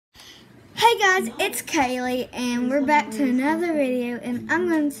guys, it's Kaylee, and we're back to another video, and I'm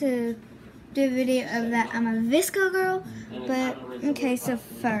going to do a video of that I'm a VSCO girl, but, okay, so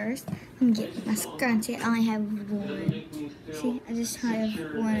first, I'm going to get my scrunchie. I only have one. See, I just have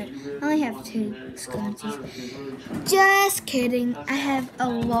one. I only have two scrunchies. Just kidding. I have a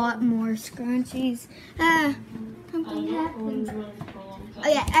lot more scrunchies. Something happened. Oh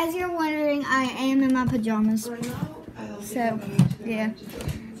yeah, as you're wondering, I am in my pajamas. So, yeah.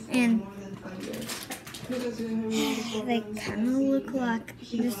 And they kind of look like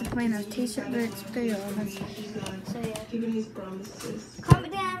just a plain old t-shirt, but it's pajamas. So yeah.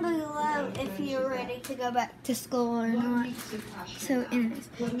 Comment down below if you're ready to go back to school or not. So anyways,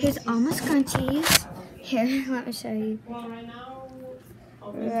 here's all my scrunchies. Here, let me show you.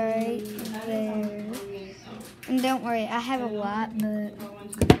 Right there. And don't worry, I have a lot, but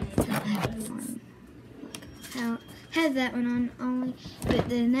I have that one on only. But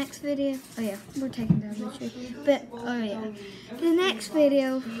the next video, oh yeah, we're taking down the tree. But oh yeah, the next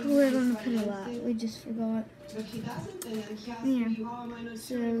video we're gonna put a lot. We just forgot. Yeah.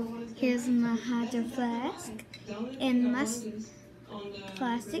 So here's my hydro flask and my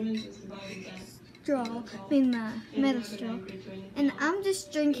plastic straw, my metal straw, and I'm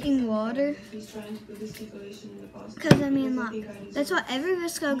just drinking water because like that's what every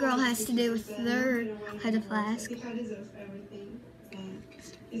VSCO girl has to do with their hydro flask.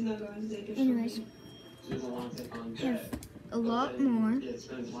 Anyways, I have a lot more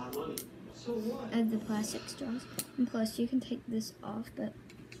of the plastic straws, and plus you can take this off, but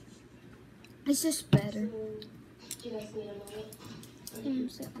it's just better.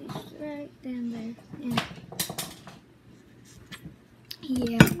 And set these right down there.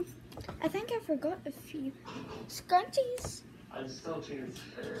 Yeah. I think I forgot a few scrunchies. I just don't think it's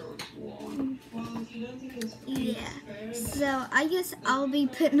fair. Long. Yeah. So I guess I'll be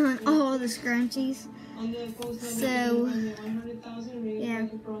putting on all the scrunchies. So yeah.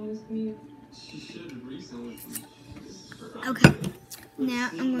 Okay. Now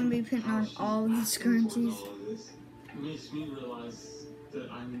I'm gonna be putting on all the scrunchies. Makes me realize that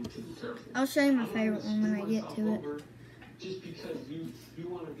I need to be careful. I'll show you my favorite one when I get to it. Just because you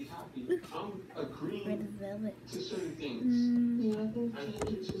want to be happy, I'm agreeing Red velvet. to certain things. I think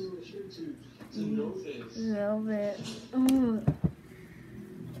it's so mature to know this. Velvet. Ooh.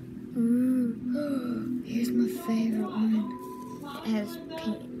 Ooh. Here's my favorite one. It has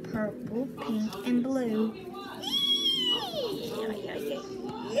pink, purple, pink, and blue.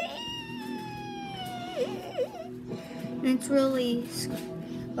 And it's really,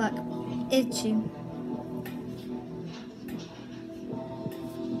 like, itchy.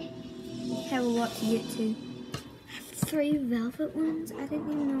 Have a lot to get to. I have 3 velvet ones. I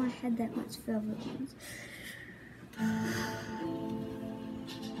didn't even know I had that much velvet ones. I'm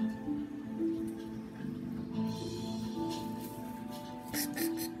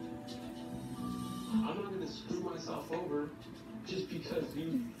not going to screw myself over just because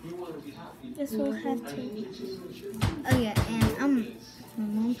you want to be happy. Guess we'll have to. Oh yeah, and my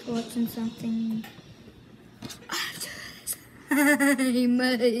mom's watching something.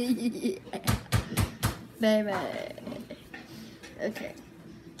 Baby. Okay.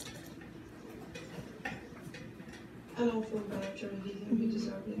 I don't feel bad after anything. We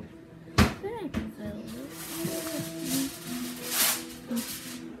deserve it.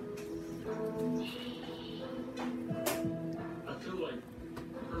 I feel like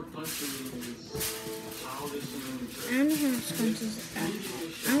her punching me is childish and I don't know how much scrunchies I have.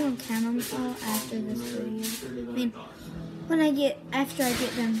 I'm gonna count them all after this video. I mean, after I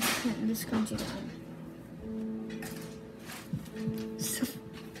get done putting the scrunchies on. So,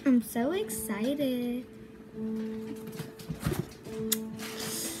 I'm so excited.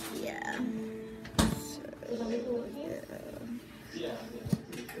 Yeah.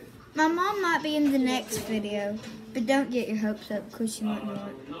 My mom might be in the next video, but don't get your hopes up because she might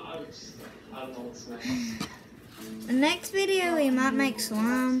not. The next video we might make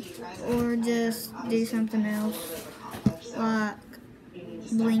slime or just do something else like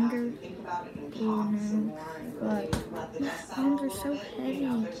blinger. Oh no, like my arms are so heavy.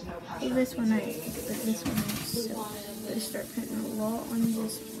 Well, this one ain't, but this one is. So better start putting a lot on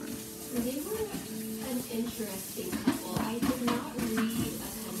this one. They were an interesting couple. I did not read a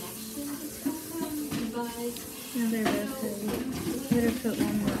connection between them, but Now they're both heavy. Better put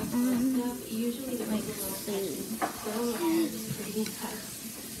one more on. usually the Like food.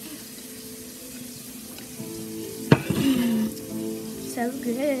 So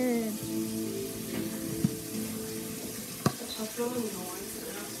good. I feel annoyed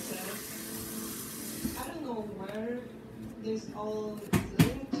and upset. I don't know where this all is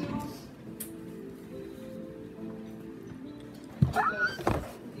leading to.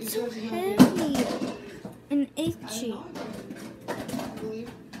 It's so heavy and itchy.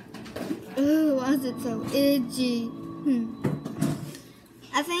 Oh, why is it so itchy?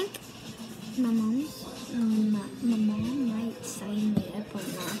 I think my mom might sign me up on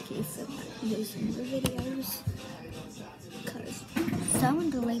Nike for using the videos. Because someone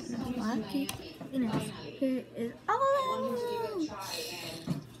delivered Nike. You know, here is all.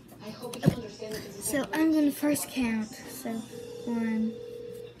 Okay. So I'm gonna first count. So 1,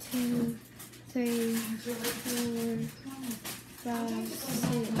 2, 3, 4, 5,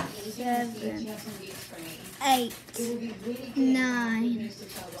 6, 7, 8, 9,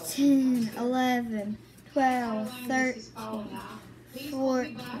 10, 11, 12, 13,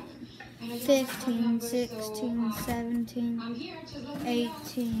 14, 15, 16, 17,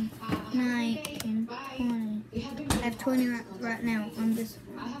 18, 19, 20. I have 20 right now on this one.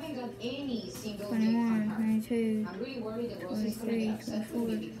 21, 22, 23, 24,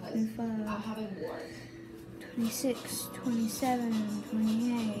 25, 26, 27,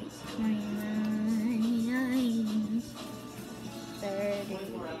 28, 29, 30,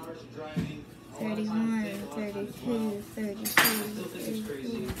 31, 32,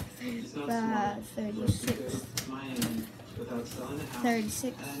 33, 35, 36,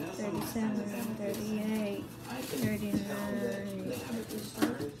 36, 37, 38, 39,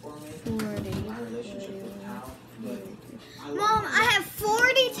 40, 41. Mom, I have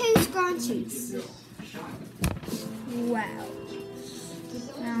 42 scrunchies. Wow.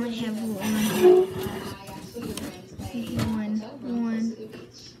 I only have one.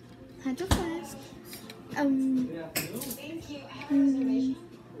 Hydro flask.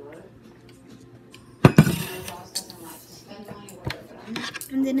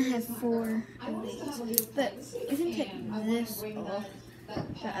 And then I have 4 of these. But you can take this off,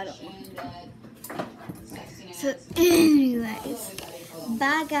 but I don't want to. So anyways,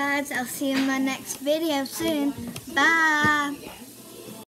 bye guys. I'll see you in my next video soon. Bye.